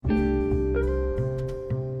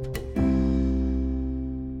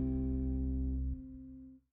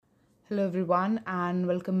Hello, everyone, and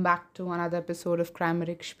welcome back to another episode of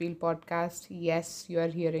Crimeric Spiel podcast. Yes, you are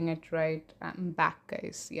hearing it right. I'm back,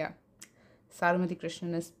 guys. Yeah, Sarumati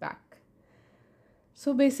Krishnan is back.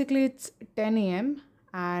 So basically, it's 10 a.m.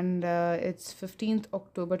 and it's 15th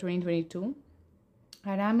October 2022.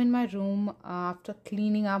 And I'm in my room after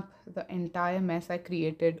cleaning up the entire mess I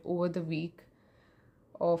created over the week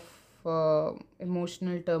of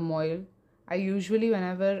emotional turmoil. I usually,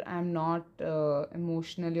 whenever I'm not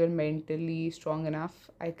emotionally or mentally strong enough,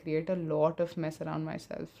 I create a lot of mess around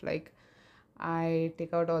myself. Like, I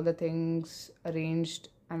take out all the things arranged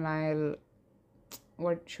and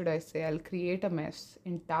what should I say? I'll create a mess,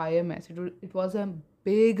 entire mess. It was a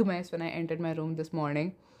big mess when I entered my room this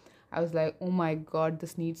morning. I was like, oh my god,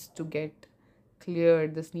 this needs to get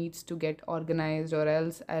cleared, this needs to get organized, or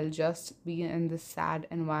else I'll just be in this sad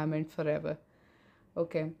environment forever.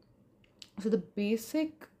 Okay, so the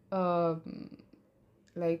basic,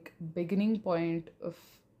 beginning point of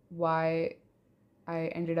why I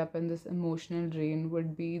ended up in this emotional drain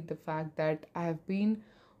would be the fact that I have been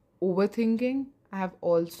overthinking. I have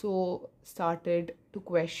also started to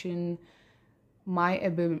question my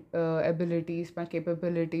abilities, my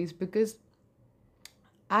capabilities, because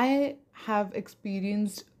I have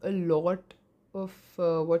experienced a lot of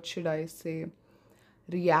what should I say,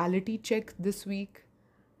 reality check this week.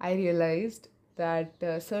 I realized that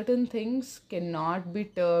certain things cannot be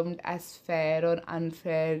termed as fair or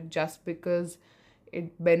unfair just because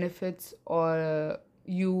it benefits or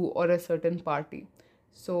you or a certain party.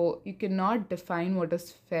 So you cannot define what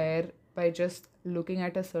is fair by just looking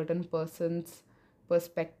at a certain person's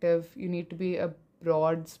perspective. You need to be a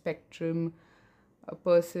broad spectrum a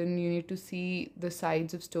person. You need to see the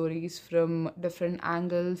sides of stories from different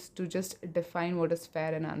angles to just define what is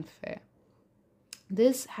fair and unfair.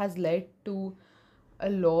 This has led to a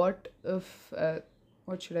lot of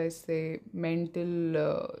what should I say,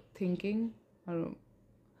 mental thinking, or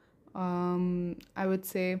I would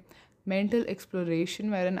say mental exploration,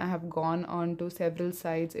 wherein I have gone on to several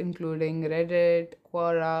sites, including Reddit,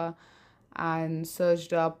 Quora, and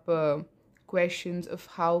searched up questions of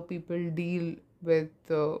how people deal with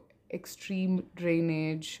the extreme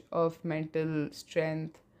drainage of mental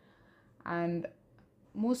strength. And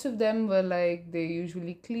most of them were like they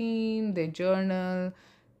usually clean, they journal,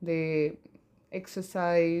 they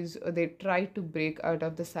exercise, or they try to break out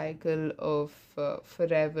of the cycle of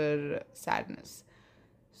forever sadness.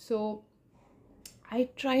 So I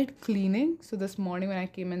tried cleaning. So this morning when I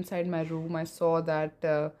came inside my room, I saw that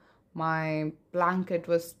my blanket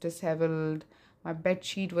was disheveled, my bed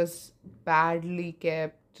sheet was badly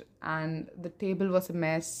kept, and the table was a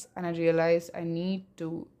mess. And I realized I need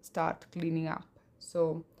to start cleaning up.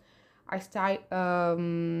 So I start. I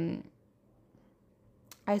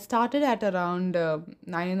started at around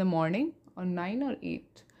 9 in the morning, or 9 or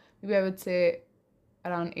 8. Maybe I would say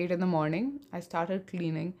around 8 in the morning. I started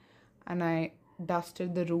cleaning, and I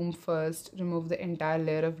dusted the room first, removed the entire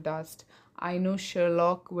layer of dust. I know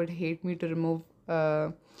Sherlock would hate me to remove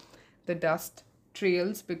the dust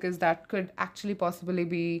trails, because that could actually possibly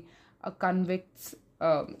be a convict's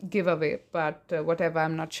giveaway. But whatever,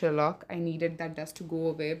 I'm not Sherlock. I needed that dust to go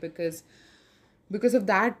away, because of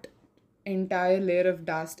that entire layer of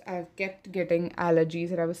dust, I've kept getting allergies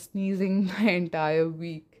and I was sneezing my entire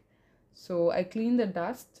week. So I cleaned the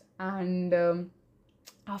dust, and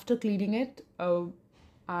after cleaning it,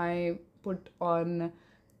 I put on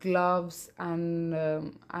gloves, and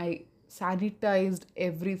I sanitized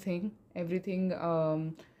everything. Everything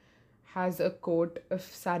has a coat of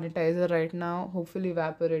sanitizer right now, hopefully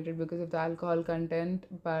evaporated because of the alcohol content.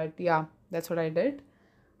 But yeah, that's what I did.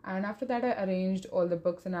 And after that, I arranged all the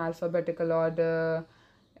books in alphabetical order,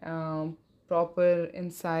 um, proper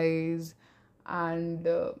in size, and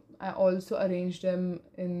I also arranged them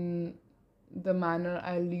in the manner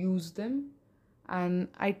I'll use them. And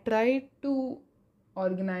I tried to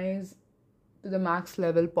organize to the max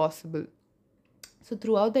level possible. So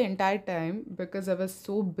throughout the entire time, because I was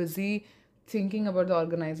so busy thinking about the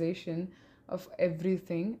organization of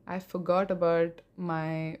everything, I forgot about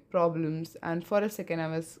my problems, and for a second I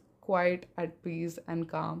was quite at peace and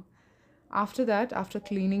calm. After that, after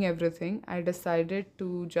cleaning everything, I decided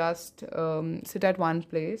to just sit at one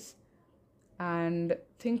place and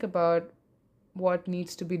think about what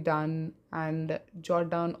needs to be done, and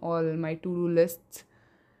jot down all my to-do lists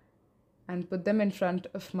and put them in front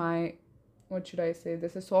of my, what should I say,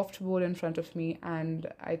 there's a soft board in front of me, and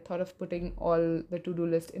I thought of putting all the to-do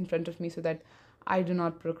list in front of me so that I do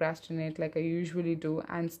not procrastinate like I usually do,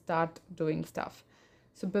 and start doing stuff.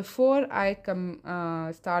 So before I come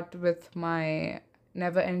start with my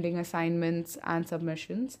never ending assignments and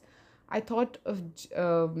submissions, I thought of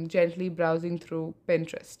gently browsing through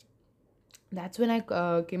Pinterest. That's when I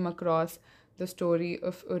came across the story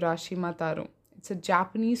of Urashima Taro. It's a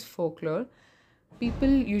Japanese folklore. People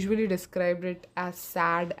usually describe it as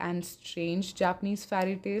sad and strange Japanese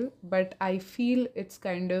fairy tale, but I feel it's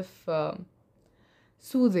kind of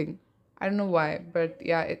soothing. I don't know why, but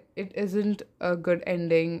yeah, it isn't a good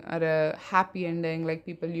ending or a happy ending like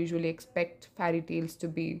people usually expect fairy tales to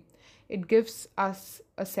be. It gives us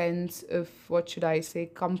a sense of, what should I say,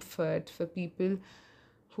 comfort for people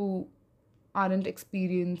who aren't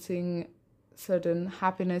experiencing certain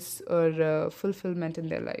happiness or fulfillment in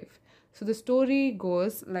their life. So the story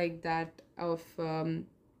goes like that of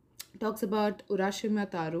talks about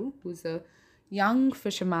Urashima Taru, who's a young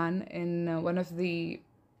fisherman in one of the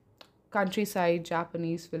countryside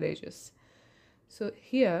Japanese villages. So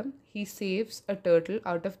here he saves a turtle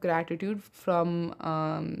out of gratitude from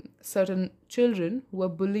certain children who were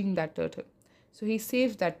bullying that turtle. So he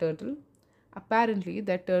saves that turtle. Apparently,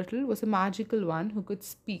 that turtle was a magical one who could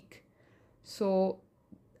speak. So,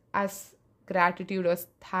 as gratitude or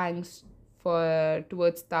thanks for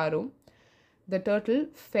towards Taro, the turtle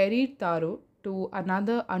ferried Taro to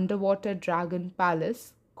another underwater dragon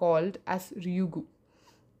palace called as Ryugu.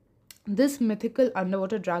 This mythical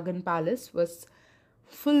underwater dragon palace was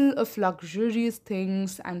full of luxurious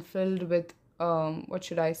things and filled with, what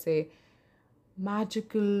should I say,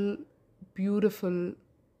 magical, beautiful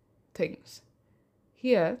things.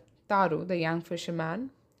 Here, Taro, the young fisherman,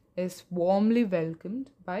 is warmly welcomed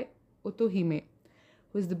by Otohime,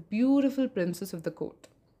 who is the beautiful princess of the court.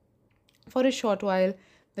 For a short while,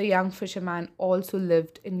 the young fisherman also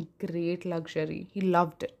lived in great luxury. He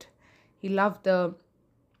loved it. He loved the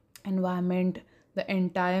environment, the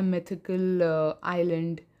entire mythical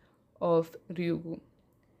island of Ryugu.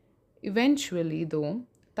 Eventually, though,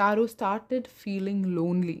 Taro started feeling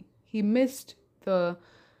lonely. He missed the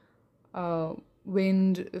uh,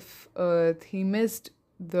 wind of earth, he missed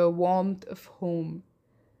the warmth of home.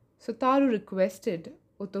 So Taro requested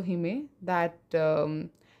Otohime that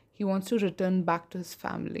he wants to return back to his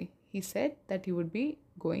family. He said that he would be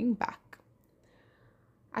going back.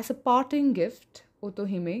 As a parting gift,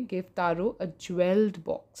 Otohime gave Taro a jeweled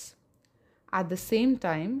box. At the same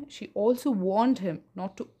time, she also warned him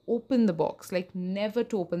not to open the box, like never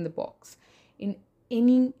to open the box in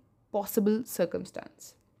any possible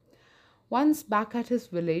circumstance. Once back at his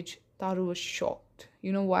village, Taro was shocked.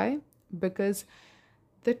 You know why? Because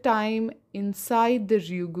the time inside the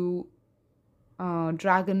Ryugu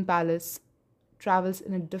Dragon Palace travels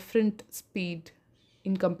in a different speed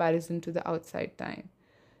in comparison to the outside time.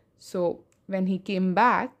 So when he came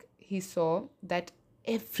back, he saw that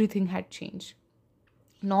everything had changed.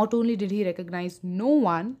 Not only did he recognize no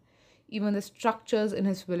one, even the structures in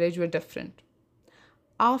his village were different.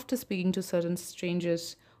 After speaking to certain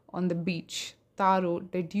strangers on the beach, Taro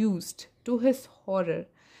deduced to his horror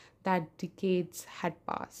that decades had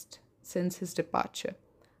passed since his departure.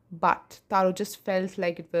 But Taro just felt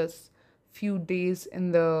like it was few days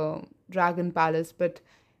in the Dragon Palace, but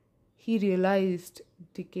he realized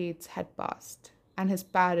decades had passed, and his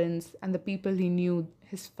parents and the people he knew,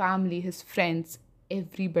 his family, his friends,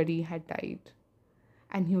 everybody had died,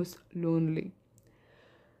 and he was lonely.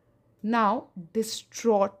 Now,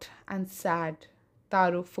 distraught and sad,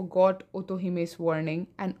 Taro forgot Otohime's warning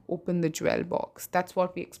and opened the jewel box. That's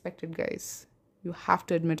what we expected, guys. You have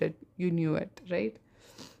to admit it. You knew it, right?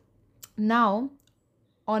 Now,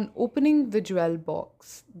 on opening the jewel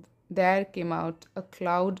box, there came out a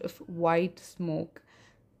cloud of white smoke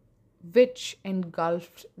which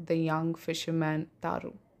engulfed the young fisherman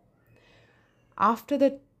Taro. After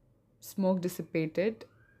the smoke dissipated,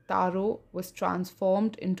 Taro was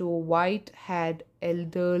transformed into a white haired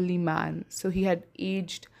elderly man. So he had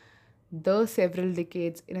aged the several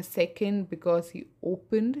decades in a second because he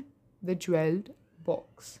opened the jeweled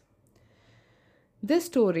box. This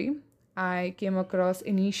story I came across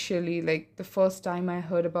initially, like the first time I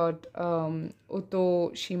heard about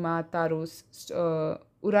Urashima Taro's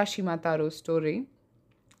story.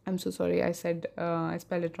 I'm so sorry, I spelled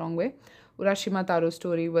it wrong way. Urashima Taro's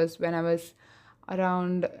story was when I was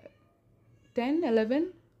around 10,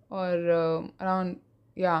 11, or around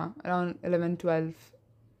 11, 12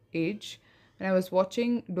 age, when I was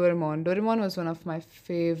watching Doraemon. Doraemon was one of my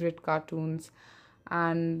favorite cartoons,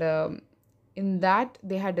 and in that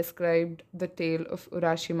they had described the tale of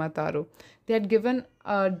Urashima Taro. They had given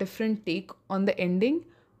a different take on the ending,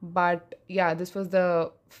 but yeah, this was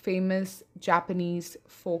the famous Japanese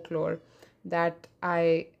folklore that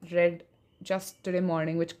I read just today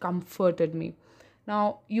morning, which comforted me.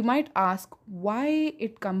 Now, you might ask why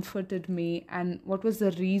it comforted me and what was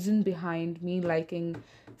the reason behind me liking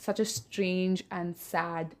such a strange and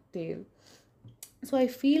sad tale. So I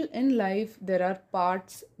feel in life there are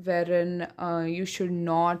parts wherein you should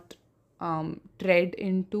not tread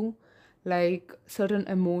into, like certain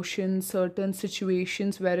emotions, certain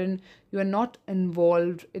situations wherein you are not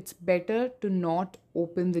involved. It's better to not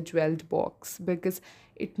open the jeweled box because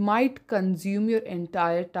it might consume your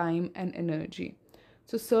entire time and energy.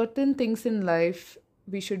 So certain things in life,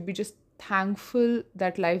 we should be just thankful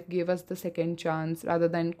that life gave us the second chance rather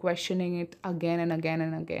than questioning it again and again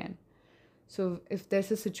and again. So if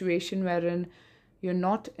there's a situation wherein you're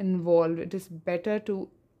not involved, it is better to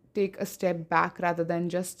take a step back rather than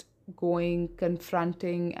just going,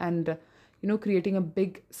 confronting, and creating a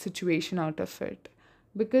big situation out of it.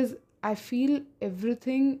 Because I feel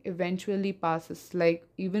everything eventually passes. Like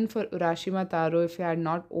even for Urashima Taro, if he had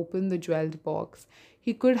not opened the jeweled box,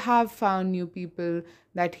 he could have found new people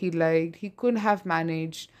that he liked. He could have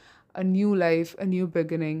managed a new life, a new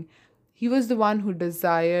beginning. He was the one who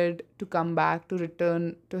desired to come back, to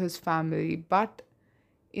return to his family, but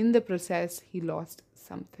in the process, he lost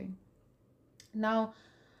something. Now,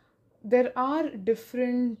 there are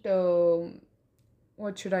different,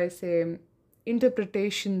 what should I say,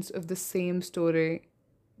 interpretations of the same story,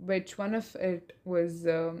 which one of it was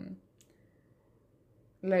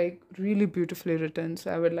like really beautifully written.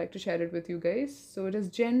 So I would like to share it with you guys. So it is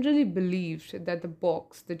generally believed that the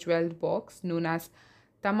box, the jeweled box known as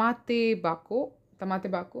Tamate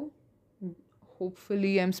Bako,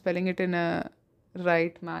 hopefully I'm spelling it in a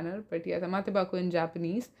right manner, but yeah, Tamate Bako in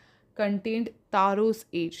Japanese, contained Taro's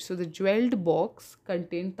age. So the jeweled box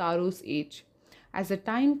contained Taro's age. As the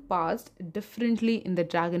time passed differently in the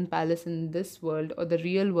Dragon Palace in this world or the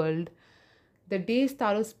real world, the days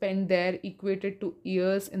Taro spent there equated to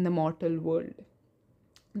years in the mortal world.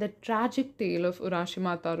 The tragic tale of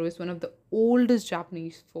Urashima Taro is one of the oldest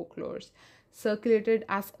Japanese folklores, circulated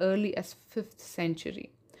as early as 5th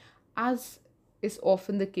century. As is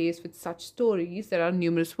often the case with such stories, there are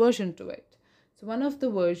numerous versions to it. So one of the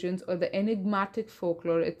versions or the enigmatic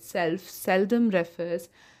folklore itself seldom refers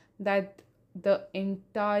that the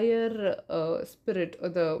entire spirit or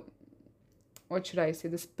the what should I say,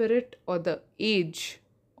 the spirit or the age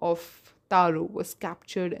of Taro was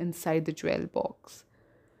captured inside the jewel box.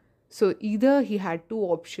 So either he had two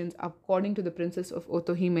options according to the princess of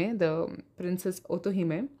Otohime, the princess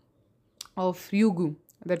Otohime of Ryugu,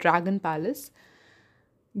 the dragon palace,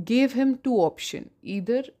 gave him two options,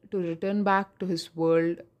 either to return back to his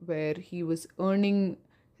world where he was earning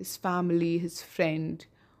his family, his friend,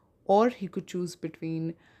 or he could choose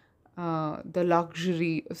between the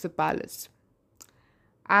luxury of the palace.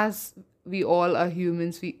 As we all are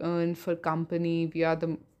humans, we earn for company, we are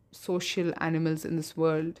the social animals in this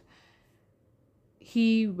world.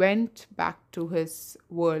 He went back to his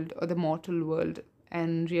world or the mortal world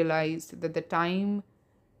and realized that the time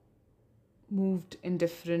moved in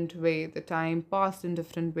different way, the time passed in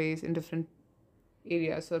different ways in different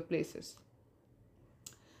areas or places.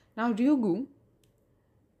 Now Ryugu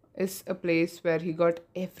is a place where he got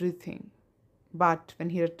everything, but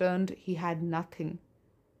when he returned he had nothing,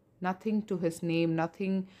 nothing to his name,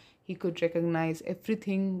 nothing he could recognize.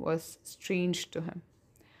 Everything was strange to him.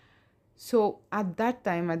 So at that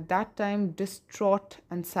time, distraught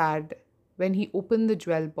and sad, when he opened the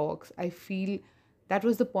jewel box, I feel that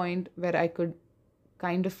was the point where I could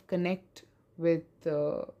kind of connect with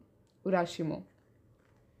Urashimo.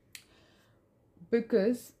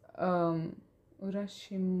 Because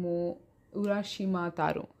Urashimo, Urashima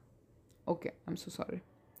Taro. Okay, I'm so sorry.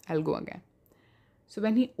 I'll go again. So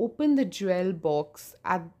when he opened the jewel box,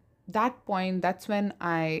 at that point, that's when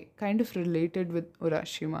I kind of related with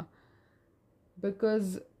Urashima.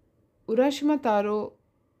 Because Urashima Taro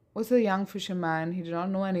was a young fisherman. He did not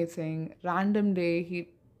know anything. Random day, he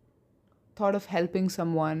thought of helping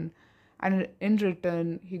someone, and in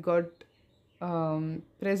return, he got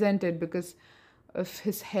presented because of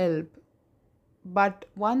his help. But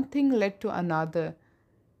one thing led to another,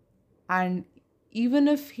 and even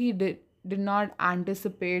if he did not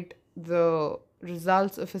anticipate the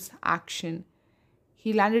results of his action,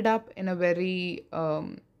 he landed up in a very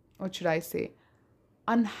what should I say,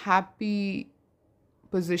 unhappy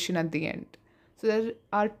position at the end. So there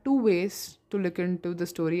are two ways to look into the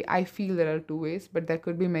story. I feel there are two ways, but there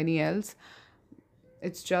could be many else.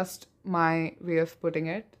 It's just my way of putting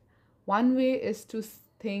it. One way is to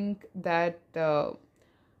think that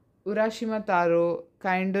Urashima Taro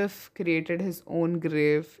kind of created his own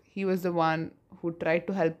grave. He was the one who tried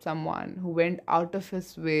to help someone, who went out of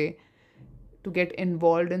his way to get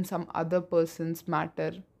involved in some other person's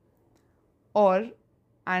matter, or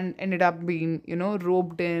and ended up being,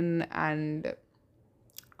 roped in and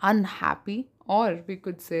unhappy. Or we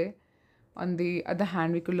could say, on the other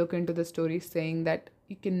hand, we could look into the story saying that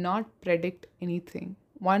you cannot predict anything.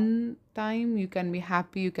 One time you can be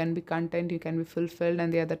happy, you can be content, you can be fulfilled,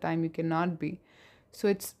 and the other time you cannot be. So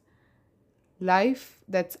it's life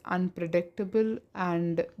that's unpredictable,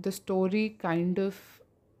 and the story kind of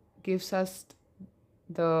gives us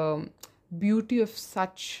the beauty of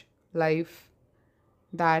such life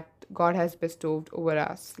that God has bestowed over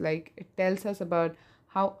us. Like, it tells us about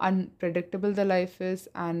how unpredictable the life is,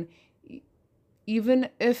 and e- even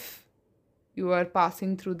if you are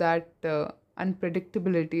passing through that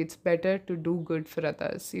unpredictability, it's better to do good for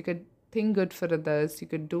others. You could think good for others, you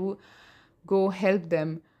could go help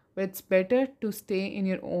them, but it's better to stay in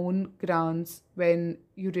your own grounds when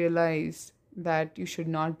you realize that you should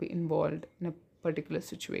not be involved in a particular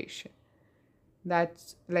situation.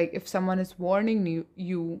 That's like, if someone is warning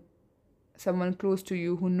you, someone close to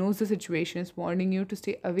you who knows the situation is warning you to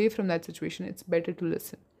stay away from that situation, it's better to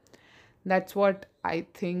listen. That's what I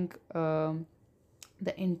think the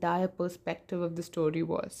entire perspective of the story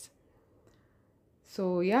was.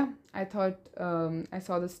 So yeah, I thought, I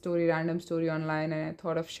saw the story, random story online, and I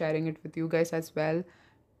thought of sharing it with you guys as well,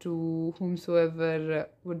 to whomsoever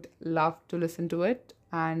would love to listen to it.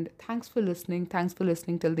 And thanks for listening. Thanks for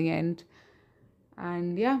listening till the end.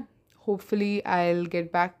 And yeah, hopefully I'll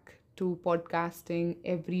get back to podcasting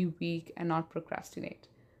every week and not procrastinate.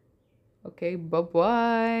 Okay, bye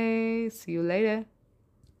bye. See you later.